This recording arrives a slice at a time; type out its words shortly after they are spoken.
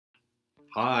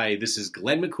Hi, this is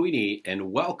Glenn McQueenie,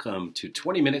 and welcome to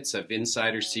 20 Minutes of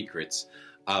Insider Secrets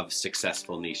of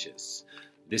Successful Niches.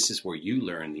 This is where you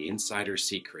learn the insider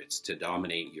secrets to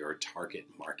dominate your target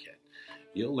market.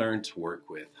 You'll learn to work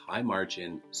with high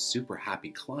margin, super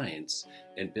happy clients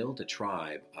and build a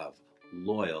tribe of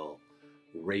loyal,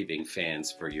 raving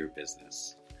fans for your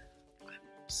business. I'm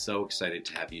so excited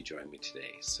to have you join me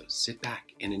today. So sit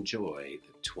back and enjoy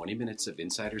the 20 Minutes of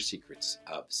Insider Secrets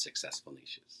of Successful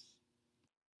Niches.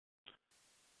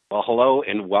 Well, hello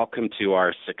and welcome to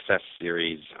our success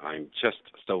series. I'm just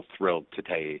so thrilled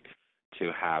today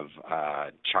to have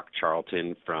Chuck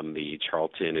Charlton from the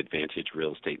Charlton Advantage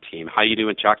Real Estate team. How you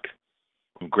doing, Chuck?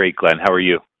 I'm great, Glenn. How are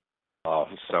you? Oh,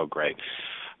 so great.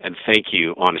 And thank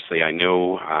you. Honestly, I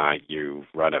know you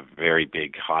run a very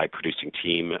big, high-producing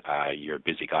team. You're a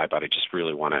busy guy, but I just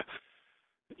really want to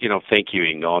thank you,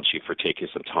 acknowledge you for taking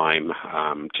some time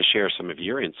to share some of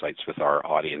your insights with our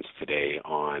audience today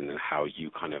on how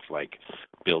you kind of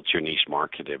built your niche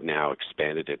market and now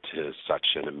expanded it to such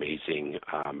an amazing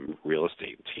real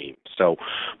estate team. So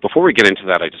before we get into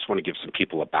that, I just want to give some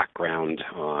people a background.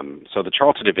 So the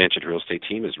Charlton Advantage Real Estate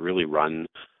team is really run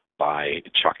by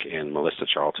Chuck and Melissa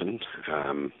Charlton.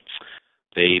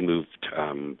 They moved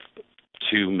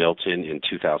to Milton in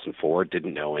 2004,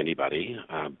 didn't know anybody,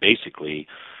 basically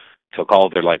took all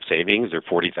of their life savings, their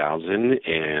 $40,000,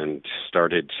 and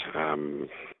started,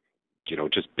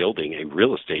 just building a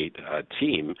real estate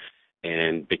team,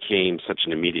 and became such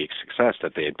an immediate success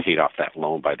that they had paid off that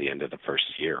loan by the end of the first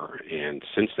year. And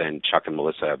since then, Chuck and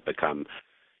Melissa have become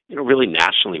really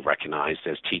nationally recognized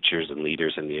as teachers and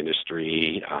leaders in the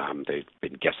industry. They've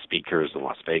been guest speakers in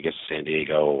Las Vegas, San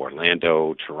Diego,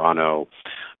 Orlando, Toronto,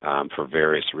 for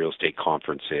various real estate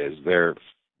conferences.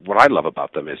 What I love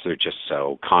about them is they're just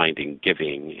so kind and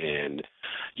giving, and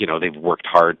they've worked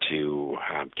hard to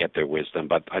get their wisdom,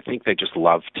 but I think they just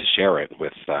love to share it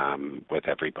with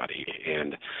everybody.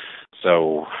 And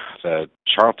so the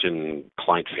Charlton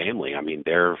client family,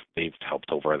 they've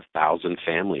helped over 1,000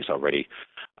 families already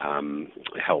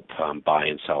help buy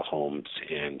and sell homes,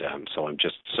 and so I'm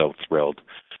just so thrilled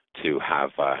to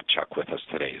have Chuck with us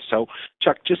today. So,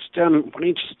 Chuck, just why don't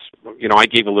you just, I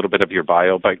gave a little bit of your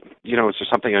bio, but is there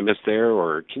something I missed there,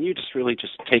 or can you just really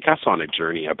just take us on a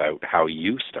journey about how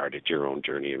you started your own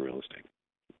journey in real estate?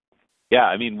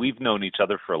 Yeah, we've known each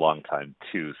other for a long time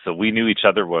too. So we knew each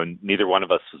other when neither one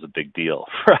of us was a big deal,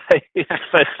 right?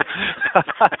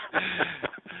 But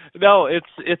no,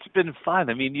 it's been fun.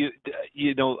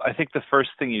 I think the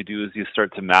first thing you do is you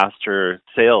start to master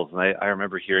sales. And I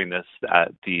remember hearing this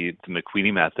at the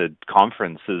McQueenie Method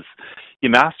conference is you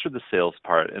master the sales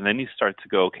part, and then you start to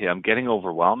go, okay, I'm getting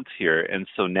overwhelmed here. And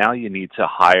so now you need to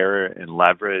hire and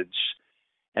leverage.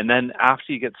 And then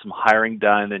after you get some hiring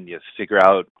done and you figure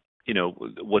out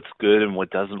what's good and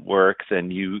what doesn't work,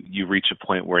 then you reach a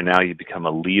point where now you become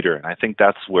a leader. And I think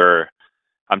that's where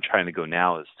I'm trying to go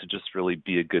now, is to just really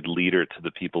be a good leader to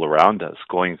the people around us,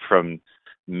 going from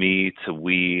me to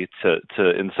we to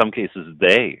in some cases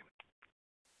they.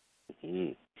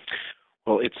 Mm-hmm.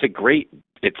 Well,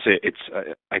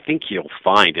 I think you'll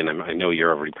find, and I know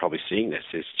you're already probably seeing this,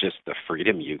 is just the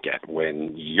freedom you get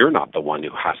when you're not the one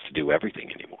who has to do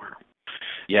everything anymore.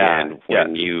 Yeah, and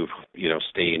when you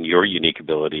stay in your unique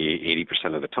ability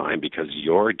 80% of the time because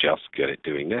you're just good at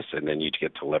doing this, and then you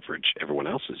get to leverage everyone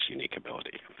else's unique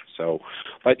ability. So,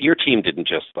 but your team didn't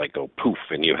just go poof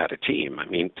and you had a team.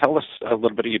 Tell us a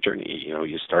little bit of your journey.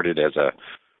 You started as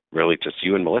really just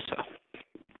you and Melissa.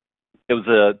 It was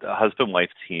a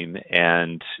husband-wife team,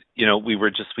 and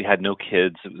we had no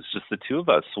kids. It was just the two of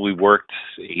us. So we worked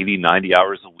 80, 90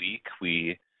 hours a week.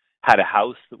 We had a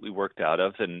house that we worked out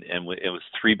of, and it was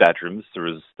 3 bedrooms. There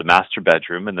was the master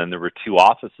bedroom, and then there were 2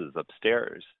 offices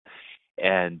upstairs.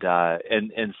 And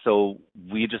so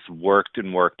we just worked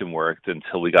and worked and worked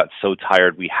until we got so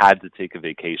tired we had to take a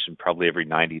vacation probably every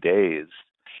 90 days.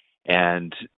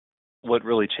 And what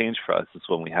really changed for us is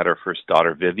when we had our first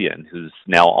daughter, Vivian, who's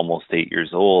now almost 8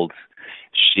 years old.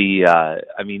 She,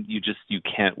 you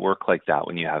can't work like that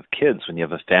when you have kids, when you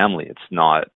have a family. It's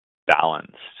not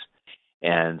balanced.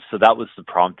 And so that was the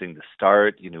prompting to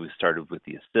start. We started with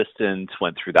the assistant,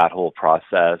 went through that whole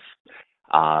process.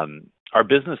 Our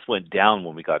business went down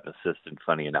when we got an assistant,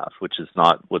 funny enough, which is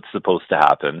not what's supposed to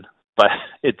happen, but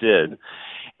it did.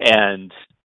 And,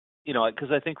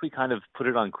 because I think we kind of put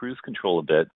it on cruise control a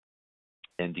bit,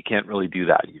 and you can't really do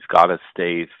that. You've got to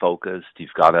stay focused.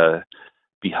 You've got to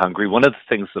be hungry. One of the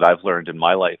things that I've learned in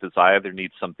my life is I either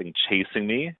need something chasing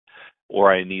me, or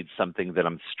I need something that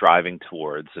I'm striving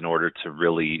towards in order to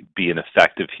really be an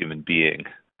effective human being.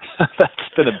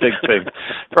 That's been a big thing,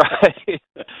 right?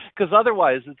 Because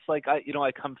otherwise, it's like I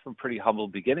come from pretty humble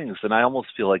beginnings, and I almost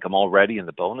feel like I'm already in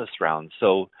the bonus round.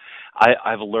 So,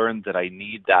 I've learned that I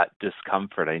need that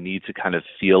discomfort. I need to kind of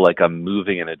feel like I'm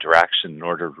moving in a direction in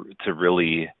order to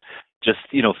really just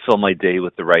fill my day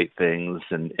with the right things,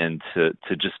 and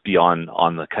to just be on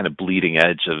the kind of bleeding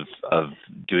edge of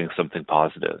doing something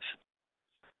positive.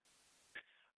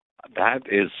 That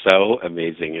is so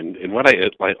amazing, and what I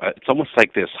like, it's almost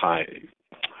like this high.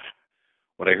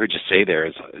 What I heard you say there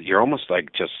is you're almost like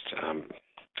just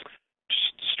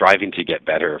striving to get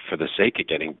better for the sake of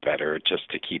getting better, just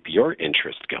to keep your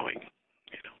interest going.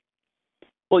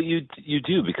 Well, you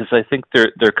do, because I think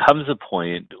there comes a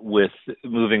point with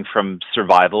moving from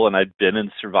survival, and I'd been in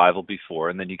survival before,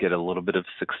 and then you get a little bit of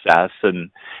success,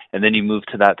 and then you move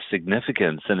to that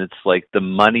significance, and it's like the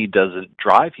money doesn't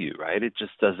drive you, right? It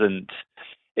just doesn't.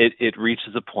 It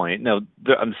reaches a point. Now,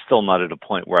 I'm still not at a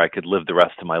point where I could live the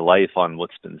rest of my life on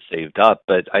what's been saved up,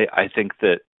 but I think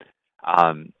that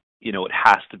it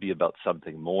has to be about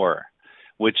something more,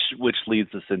 which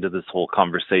leads us into this whole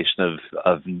conversation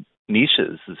of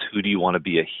niches. Is who do you want to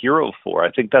be a hero for?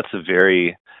 I think that's a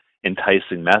very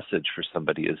enticing message for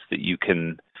somebody, is that you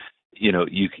can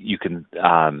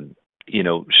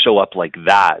show up like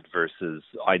that versus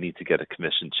I need to get a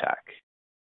commission check.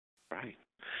 Right.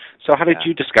 So how did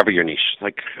you discover your niche?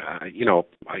 Like, I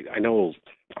know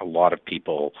a lot of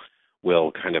people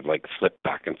will kind of like flip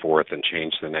back and forth and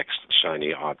change the next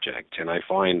shiny object. And I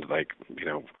find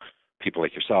people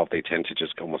like yourself, they tend to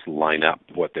just almost line up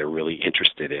what they're really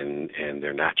interested in and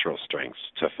their natural strengths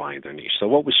to find their niche.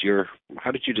 So how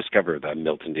did you discover the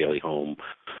Milton Daily Home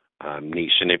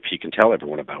niche? And if you can tell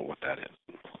everyone about what that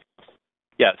is.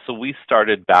 Yeah, so we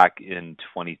started back in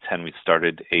 2010. We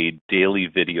started a daily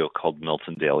video called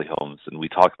Milton Daily Homes, and we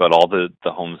talk about all the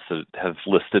homes that have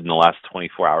listed in the last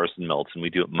 24 hours in Milton.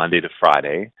 We do it Monday to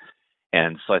Friday,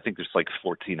 and so I think there's like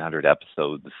 1,400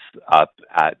 episodes up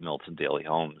at Milton Daily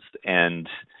Homes. And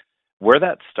where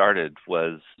that started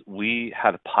was we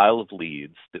had a pile of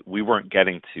leads that we weren't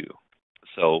getting to.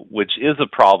 So, which is a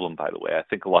problem, by the way. I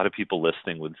think a lot of people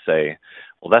listening would say,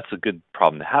 well, that's a good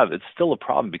problem to have. It's still a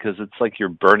problem because it's like you're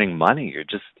burning money.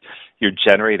 You're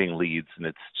generating leads, and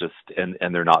it's just, and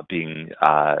they're not being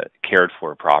cared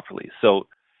for properly. So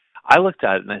I looked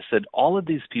at it and I said, all of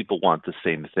these people want the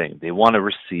same thing. They want to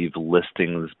receive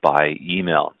listings by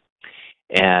email.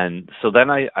 And so then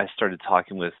I started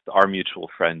talking with our mutual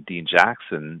friend, Dean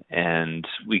Jackson, and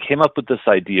we came up with this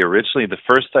idea. Originally, the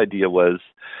first idea was,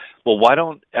 well, why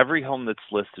don't every home that's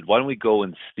listed, why don't we go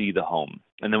and see the home?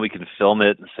 And then we can film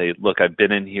it and say, look, I've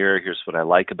been in here. Here's what I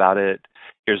like about it.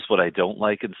 Here's what I don't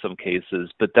like in some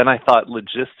cases. But then I thought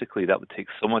logistically that would take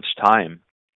so much time.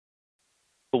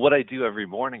 But what I do every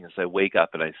morning is I wake up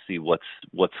and I see what's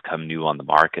come new on the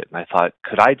market. And I thought,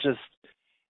 could I just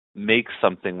make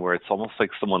something where it's almost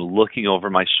like someone looking over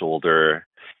my shoulder,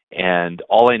 and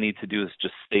all I need to do is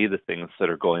just say the things that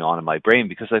are going on in my brain,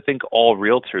 because I think all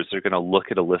realtors are going to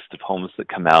look at a list of homes that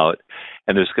come out,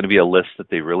 and there's going to be a list that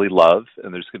they really love,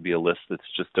 and there's going to be a list that's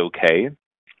just okay,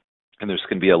 and there's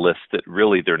going to be a list that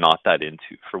really they're not that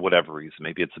into for whatever reason.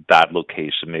 Maybe it's a bad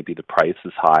location, maybe the price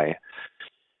is high.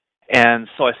 And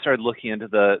so I started looking into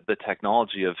the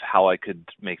technology of how I could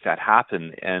make that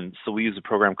happen. And so we use a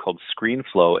program called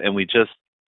ScreenFlow, and we just,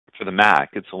 for the Mac,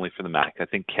 it's only for the Mac. I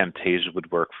think Camtasia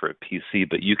would work for a PC,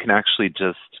 but you can actually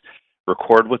just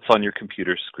record what's on your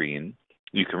computer screen.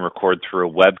 You can record through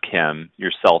a webcam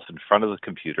yourself in front of the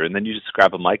computer, and then you just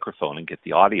grab a microphone and get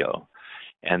the audio.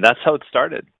 And that's how it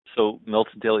started. So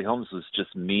Milton Daily Homes was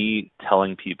just me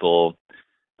telling people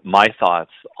my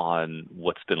thoughts on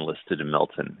what's been listed in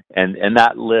Milton. And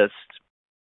that list,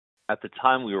 at the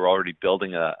time we were already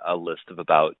building a list of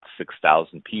about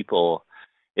 6,000 people.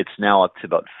 It's now up to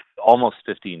about almost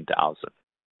 15,000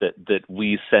 that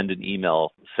we send an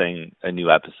email saying a new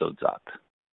episode's up.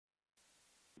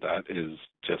 That is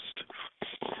just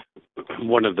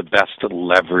one of the best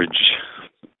leverage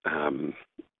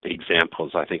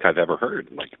examples I think I've ever heard.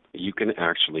 Like, you can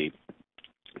actually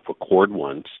record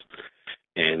once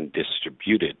and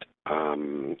distribute it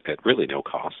at really no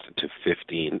cost to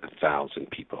 15,000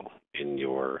 people in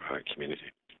your community.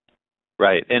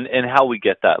 Right. And how we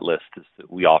get that list is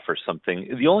that we offer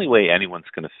something. The only way anyone's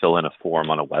going to fill in a form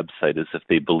on a website is if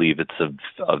they believe it's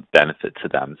of benefit to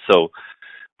them. So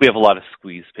we have a lot of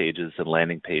squeeze pages and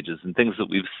landing pages and things that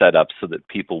we've set up so that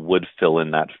people would fill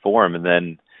in that form. And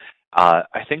then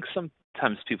I think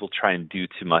sometimes people try and do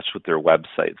too much with their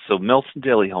website. So Milton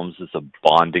Daily Homes is a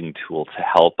bonding tool to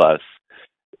help us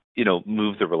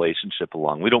move the relationship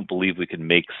along. We don't believe we can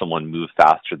make someone move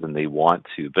faster than they want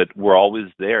to, but we're always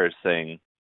there saying,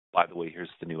 by the way, here's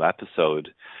the new episode.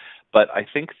 But I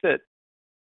think that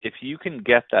if you can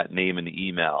get that name and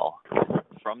email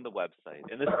from the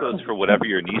website, and this goes for whatever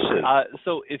your niche is,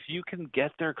 so if you can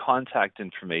get their contact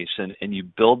information and you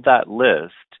build that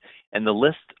list, and the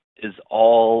list is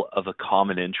all of a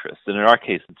common interest, and in our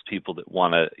case, it's people that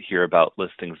want to hear about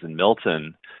listings in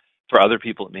Milton. For other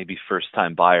people, it may be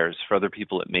first-time buyers. For other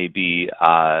people, it may be,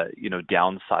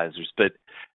 downsizers. But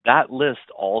that list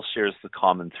all shares the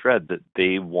common thread that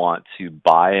they want to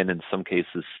buy and, in some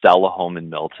cases, sell a home in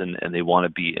Milton, and they want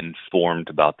to be informed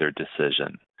about their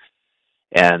decision.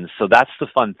 And so that's the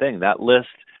fun thing. That list,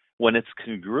 when it's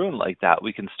congruent like that,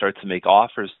 we can start to make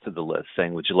offers to the list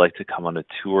saying, would you like to come on a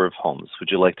tour of homes? Would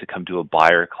you like to come to a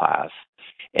buyer class?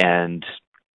 And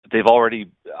they've already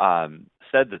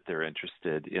said that they're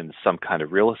interested in some kind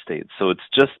of real estate. So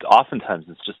oftentimes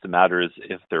it's just a matter of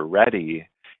if they're ready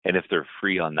and if they're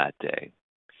free on that day.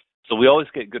 So we always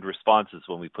get good responses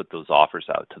when we put those offers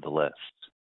out to the list.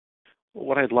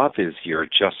 What I love is you're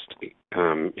just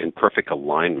in perfect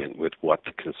alignment with what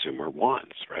the consumer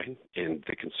wants, right? And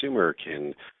the consumer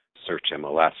can search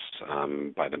MLS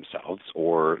by themselves,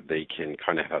 or they can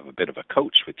kind of have a bit of a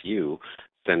coach with you,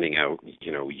 sending out,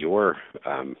 your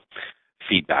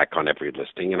feedback on every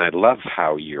listing. And I love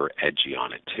how you're edgy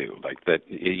on it too. Like that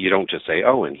you don't just say,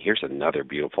 oh, and here's another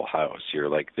beautiful house. You're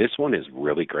like, this one is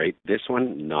really great. This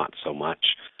one, not so much.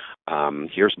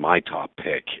 Here's my top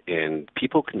pick. And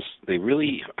people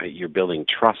you're building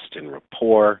trust and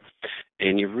rapport,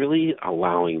 and you're really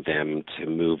allowing them to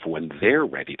move when they're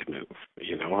ready to move.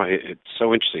 It's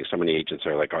so interesting. So many agents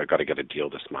are like, oh, I got to get a deal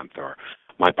this month, or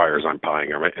my buyers aren't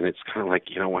buying, and it's kind of like,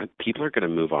 you know what, people are going to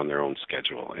move on their own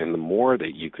schedule. And the more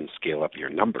that you can scale up your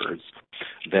numbers,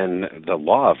 then the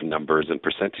law of numbers and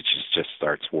percentages just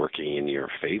starts working in your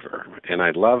favor. And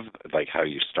I love how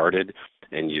you started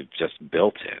and you've just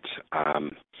built it.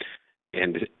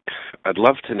 And I'd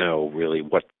love to know really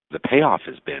what the payoff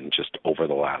has been just over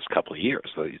the last couple of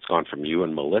years. So it's gone from you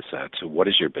and Melissa to what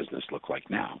does your business look like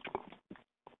now?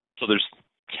 So there's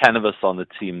 10 of us on the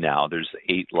team now. There's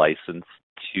 8 licensed,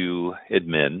 2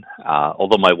 admin.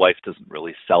 Although my wife doesn't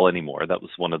really sell anymore. That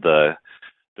was one of the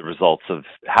results of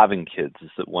having kids, is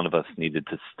that one of us needed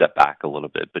to step back a little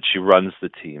bit. But she runs the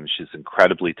team. She's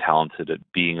incredibly talented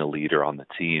at being a leader on the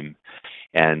team.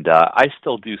 And I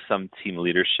still do some team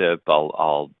leadership.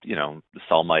 I'll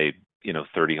sell my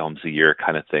 30 homes a year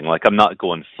kind of thing. Like, I'm not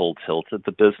going full tilt at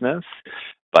the business,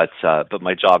 but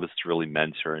my job is to really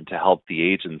mentor and to help the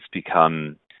agents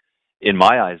become, in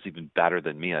my eyes, even better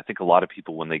than me. I think a lot of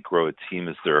people, when they grow a team,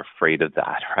 they're afraid of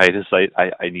that, right?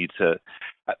 I need to,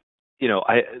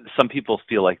 some people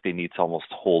feel like they need to almost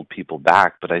hold people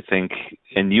back, but I think,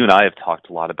 and you and I have talked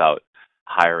a lot about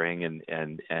hiring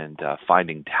and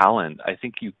finding talent. I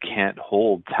think you can't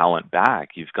hold talent back.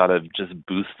 You've got to just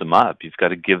boost them up. You've got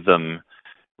to give them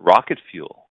rocket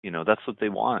fuel. That's what they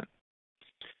want.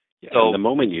 Yeah, so the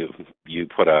moment you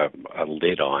put a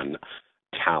lid on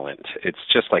talent, it's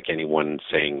just like anyone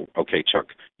saying, okay, Chuck,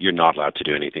 you're not allowed to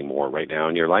do anything more right now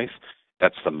in your life.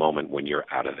 That's the moment when you're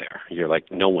out of there. You're like,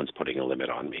 no one's putting a limit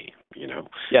on me,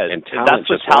 Yeah, and talent that's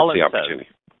what just talent wants the opportunity.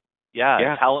 says.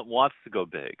 Yeah, talent wants to go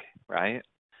big, right?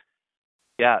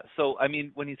 Yeah, so,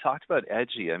 when you talked about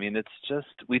edgy, it's just,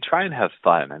 we try and have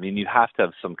fun. You have to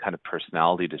have some kind of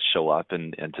personality to show up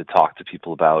and to talk to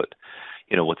people about,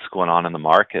 what's going on in the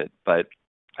market. But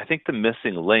I think the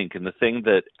missing link, and the thing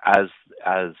that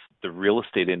as the real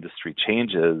estate industry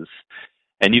changes,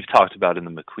 and you've talked about in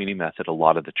the McQueenie method a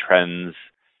lot of the trends,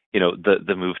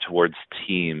 the move towards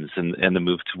teams and the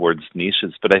move towards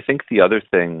niches. But I think the other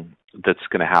thing that's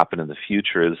going to happen in the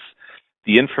future is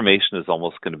the information is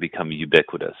almost going to become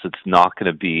ubiquitous. It's not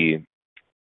going to be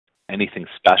anything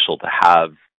special to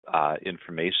have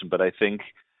information, but I think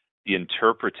the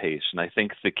interpretation, I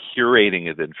think the curating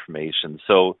of information.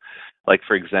 So, like,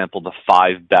 for example, the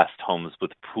 5 best homes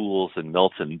with pools in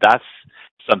Milton, that's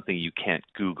something you can't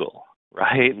Google,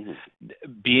 right?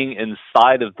 Mm-hmm. Being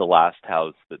inside of the last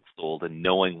house that sold and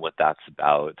knowing what that's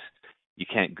about, you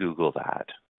can't Google that,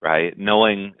 right?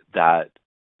 Knowing that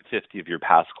 50 of your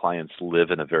past clients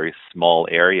live in a very small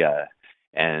area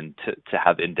and to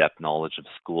have in-depth knowledge of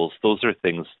schools, those are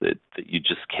things that you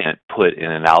just can't put in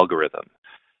an algorithm.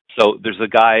 So there's a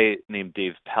guy named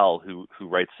Dave Pell who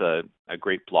writes a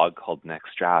great blog called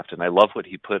Next Draft, and I love what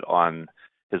he put on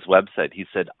his website. He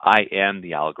said, I am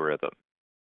the algorithm.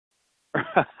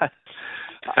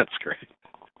 That's great.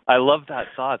 I love that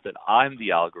thought, that I'm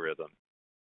the algorithm.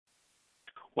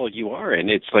 Well, you are, and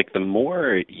it's like the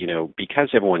more, because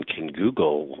everyone can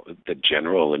Google the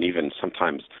general and even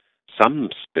sometimes some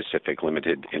specific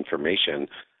limited information,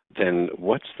 then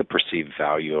what's the perceived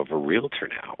value of a realtor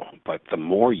now? But the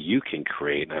more you can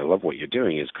create, and I love what you're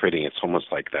doing, is creating, it's almost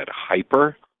like that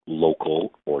hyper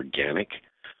local, organic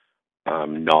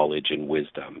knowledge and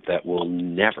wisdom that will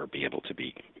never be able to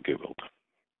be Googled.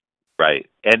 Right,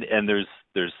 and there's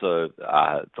the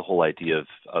whole idea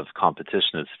of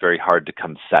competition. It's very hard to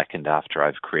come second after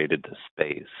I've created this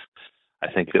space.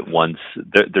 I think that once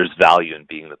there's value in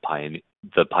being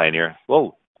the pioneer.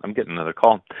 Whoa, I'm getting another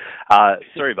call.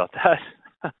 Sorry about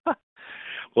that.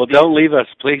 Well, don't leave us.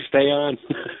 Please stay on.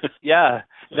 Yeah,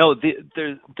 no,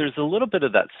 there's a little bit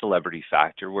of that celebrity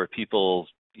factor where people,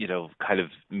 kind of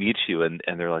meet you and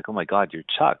they're like, oh my God, you're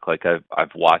Chuck. Like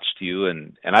I've watched you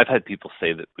and I've had people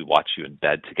say that we watch you in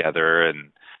bed together,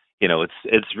 and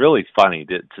it's really funny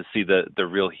to see the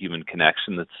real human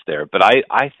connection that's there. But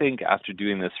I think after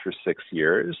doing this for 6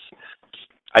 years,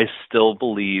 I still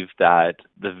believe that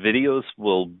the videos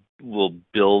will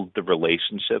build the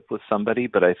relationship with somebody,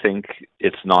 but I think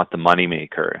it's not the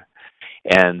moneymaker.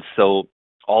 And so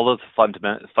all of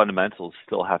the fundamentals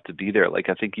still have to be there. Like,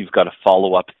 I think you've got to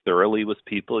follow up thoroughly with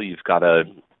people. You've got to,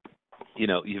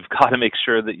 make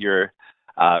sure that you're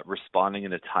responding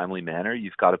in a timely manner.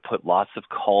 You've got to put lots of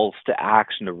calls to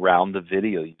action around the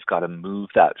video. You've got to move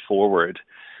that forward.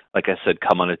 Like I said,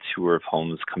 come on a tour of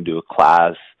homes, come to a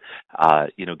class,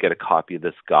 get a copy of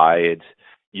this guide.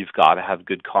 You've got to have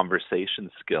good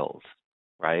conversation skills,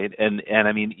 right? And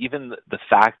I mean, even the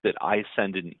fact that I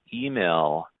send an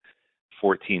email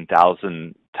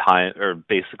 14,000 times, or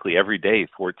basically every day,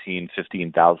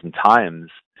 15,000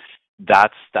 times,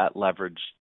 that's that leverage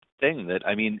thing that,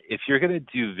 I mean, if you're going to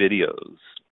do videos,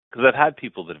 because I've had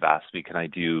people that have asked me, can I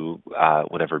do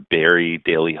Barrie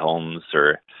Daily Homes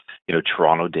or,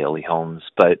 Toronto Daily Homes,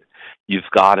 but you've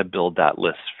got to build that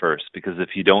list first, because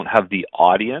if you don't have the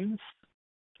audience,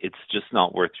 it's just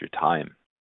not worth your time.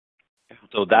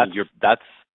 So that's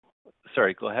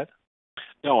sorry, go ahead.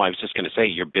 No, I was just going to say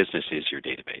your business is your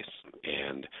database,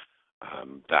 and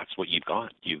that's what you've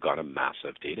got. You've got a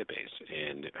massive database,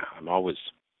 and I'm always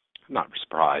not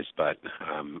surprised, but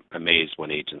amazed when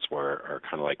agents are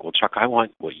kind of like, well, Chuck, I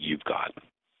want what you've got,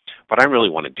 but I really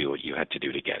want to do what you had to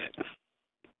do to get it.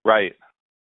 Right.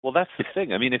 Well, that's the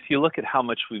thing. I mean, if you look at how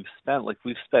much we've spent, like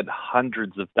we've spent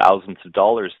hundreds of thousands of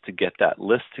dollars to get that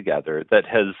list together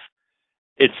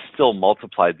it's still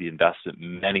multiplied the investment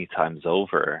many times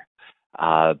over.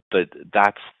 But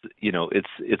that's,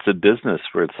 it's a business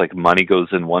where it's like money goes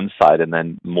in one side and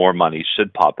then more money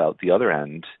should pop out the other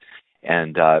end.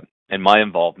 And my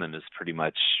involvement is pretty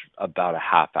much about a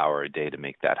half hour a day to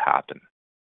make that happen.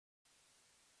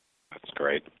 That's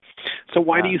great. So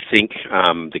why do you think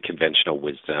the conventional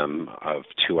wisdom of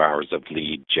 2 hours of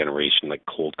lead generation, like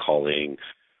cold calling,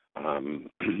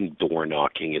 door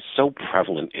knocking, is so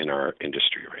prevalent in our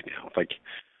industry right now? Like,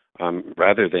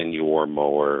 rather than your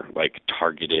more like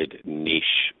targeted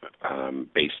niche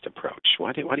based approach,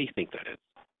 why do you think that is?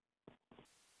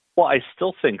 Well, I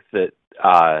still think that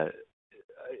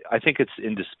I think it's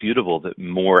indisputable that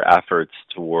more efforts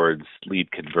towards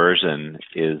lead conversion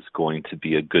is going to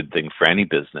be a good thing for any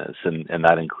business, and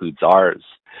that includes ours.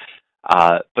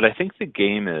 But I think the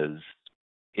game is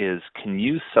can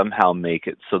you somehow make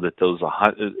it so that those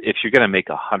if you're going to make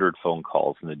 100 phone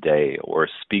calls in a day or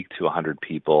speak to 100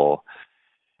 people,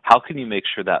 how can you make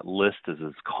sure that list is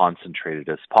as concentrated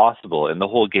as possible? And the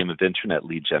whole game of internet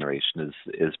lead generation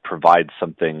is provide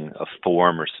something, a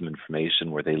form or some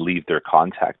information where they leave their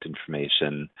contact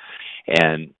information,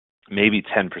 and maybe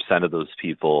 10% of those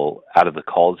people out of the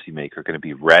calls you make are going to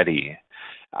be ready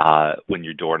when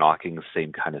you're door knocking, the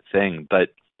same kind of thing. But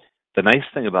the nice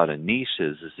thing about a niche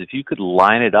is if you could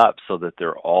line it up so that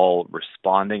they're all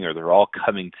responding or they're all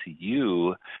coming to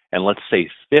you, and let's say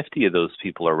 50 of those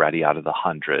people are ready out of the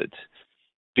 100,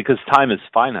 because time is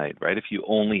finite, right? If you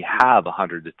only have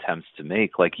 100 attempts to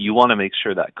make, like, you want to make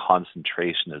sure that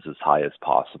concentration is as high as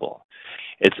possible.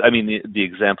 The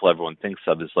example everyone thinks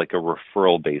of is like a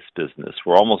referral-based business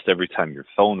where almost every time your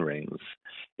phone rings,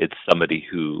 it's somebody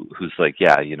who's like,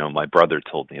 yeah, my brother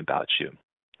told me about you.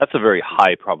 That's a very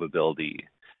high probability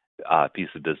piece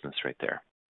of business right there.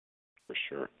 For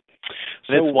sure.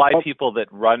 And it's why people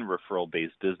that run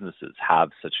referral-based businesses have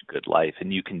such a good life,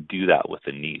 and you can do that with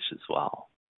a niche as well.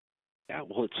 Yeah,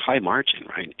 well, it's high margin,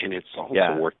 right? And it's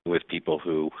also working with people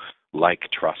who like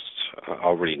trust,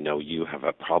 already know you, have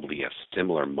probably a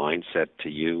similar mindset to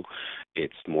you.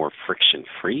 It's more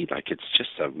friction-free. Like, it's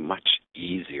just a much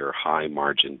easier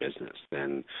high-margin business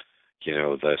than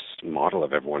this model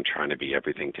of everyone trying to be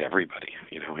everything to everybody.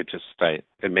 It just Right.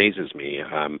 amazes me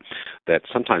that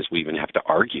sometimes we even have to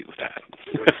argue that.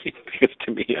 Because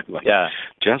to me, I'm like, Yeah.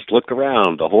 just look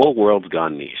around. The whole world's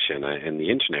gone niche, and the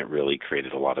internet really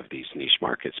created a lot of these niche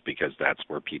markets because that's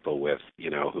where people with,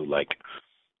 who like,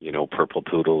 purple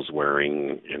poodles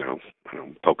wearing,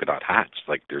 polka dot hats.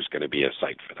 Like, there's going to be a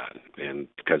site for that, and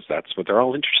because that's what they're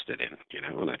all interested in,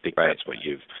 and I think that's what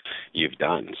you've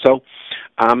done. So,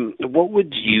 what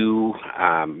would you,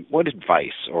 what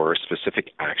advice or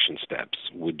specific action steps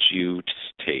would you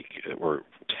take or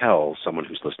tell someone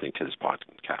who's listening to this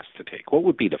podcast to take? What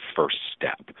would be the first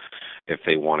step if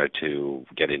they wanted to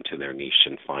get into their niche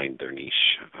and find their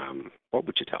niche? What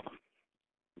would you tell them?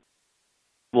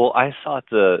 Well, I saw at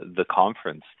the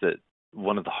conference that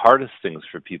one of the hardest things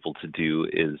for people to do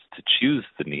is to choose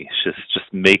the niche, is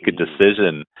just make a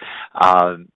decision.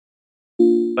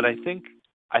 But I think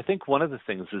one of the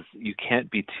things is you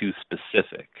can't be too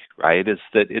specific, right? Is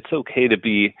that it's okay to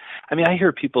be, I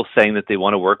hear people saying that they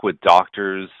want to work with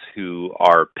doctors who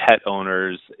are pet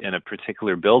owners in a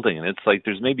particular building, and it's like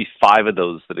there's maybe 5 of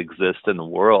those that exist in the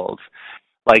world.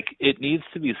 Like, it needs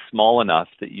to be small enough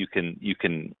that you can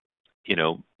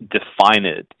define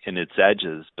it in its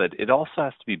edges, but it also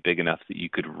has to be big enough that you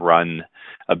could run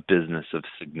a business of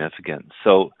significance.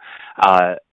 So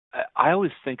I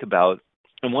always think about,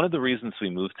 and one of the reasons we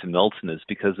moved to Milton is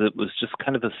because it was just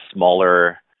kind of a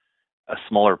smaller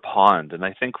pond. And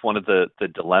I think one of the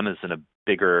dilemmas in a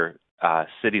bigger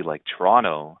city like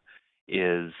Toronto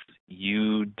is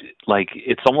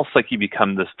it's almost like you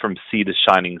become this from sea to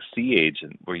shining sea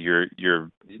agent, where you're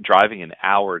driving an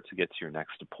hour to get to your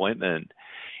next appointment.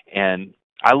 And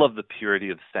I love the purity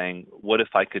of saying, what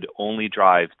if I could only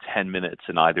drive 10 minutes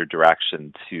in either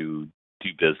direction to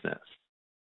do business?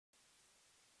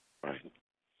 Right.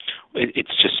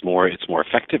 It's more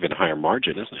effective and higher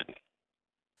margin, isn't it?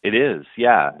 It is,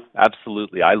 yeah,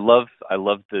 absolutely. I love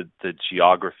the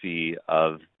geography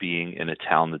of being in a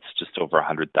town that's just over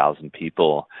 100,000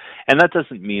 people, and that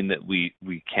doesn't mean that we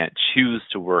can't choose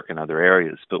to work in other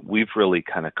areas. But we've really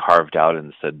kind of carved out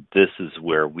and said this is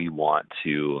where we want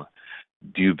to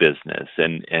do business,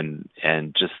 and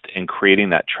just in creating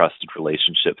that trusted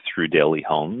relationship through Daily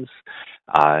Homes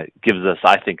gives us,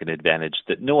 I think, an advantage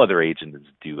that no other agent is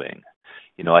doing.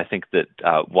 I think that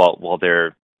while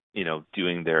they're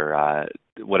doing their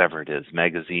whatever it is,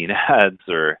 magazine ads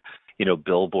or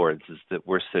billboards, is that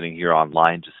we're sitting here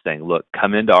online just saying, look,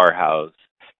 come into our house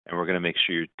and we're going to make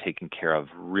sure you're taken care of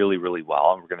really, really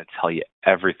well, and we're going to tell you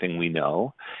everything we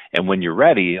know, and when you're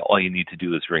ready, all you need to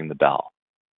do is ring the bell.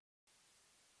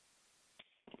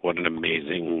 What an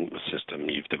amazing system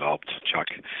you've developed, Chuck.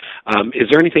 Is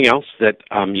there anything else that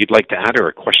you'd like to add, or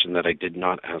a question that I did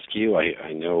not ask you?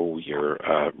 I know you're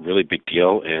a really big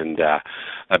deal and a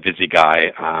busy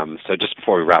guy. So just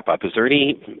before we wrap up, is there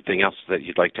anything else that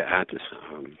you'd like to add?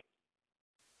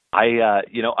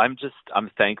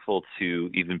 I'm thankful to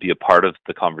even be a part of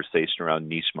the conversation around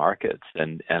niche markets,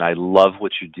 and I love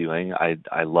what you're doing. I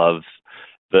love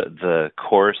the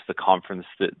course, the conference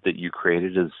that you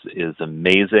created is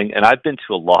amazing. And I've been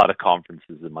to a lot of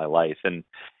conferences in my life, and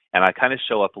I kind of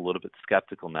show up a little bit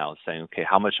skeptical now, saying, okay,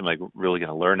 how much am I really going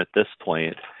to learn at this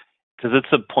point? Because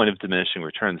it's a point of diminishing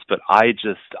returns. But I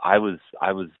was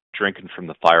drinking from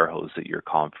the fire hose at your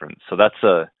conference. So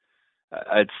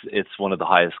it's one of the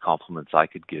highest compliments I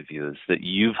could give you, is that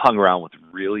you've hung around with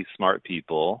really smart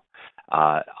people.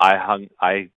 I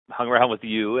hung around with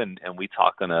you, and we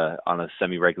talk on a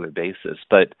semi-regular basis.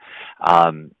 But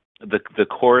the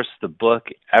course, the book,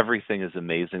 everything is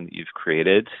amazing that you've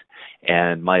created.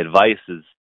 And my advice is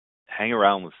hang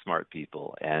around with smart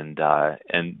people, and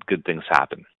good things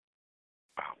happen.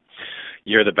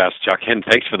 You're the best, Chuck, and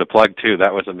thanks for the plug too.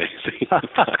 That was amazing.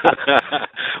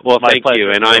 Well, thank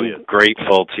you, and I'm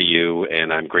grateful to you,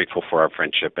 and I'm grateful for our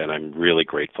friendship, and I'm really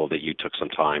grateful that you took some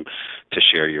time to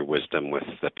share your wisdom with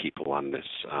the people on this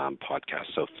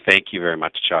podcast. So thank you very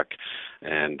much, Chuck,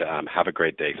 and have a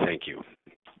great day. Thank you.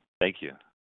 Thank you.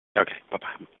 Okay,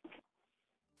 bye-bye.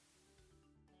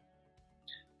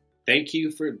 Thank you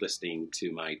for listening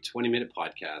to my 20-minute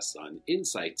podcast on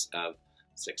insights of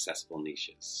successful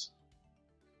niches.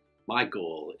 My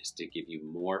goal is to give you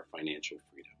more financial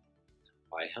freedom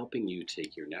by helping you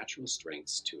take your natural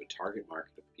strengths to a target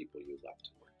market of people you love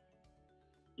to work with.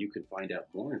 You can find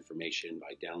out more information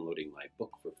by downloading my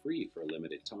book for free for a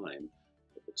limited time.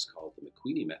 The book's called The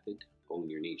McQueenie Method, Own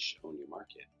Your Niche, Own Your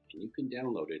Market, and you can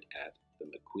download it at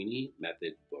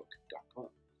themcqueeniemethodbook.com.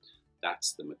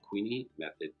 That's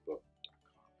themcqueeniemethodbook.com.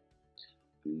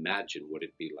 Imagine what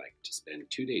it'd be like to spend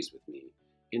 2 days with me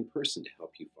in person to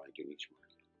help you find your niche market.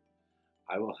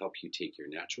 I will help you take your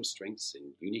natural strengths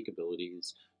and unique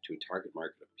abilities to a target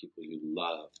market of people you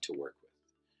love to work with.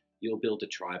 You'll build a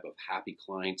tribe of happy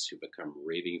clients who become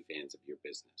raving fans of your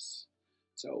business.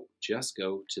 So just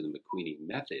go to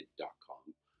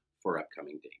themcqueenymethod.com for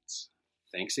upcoming dates.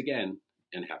 Thanks again,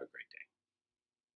 and have a great day.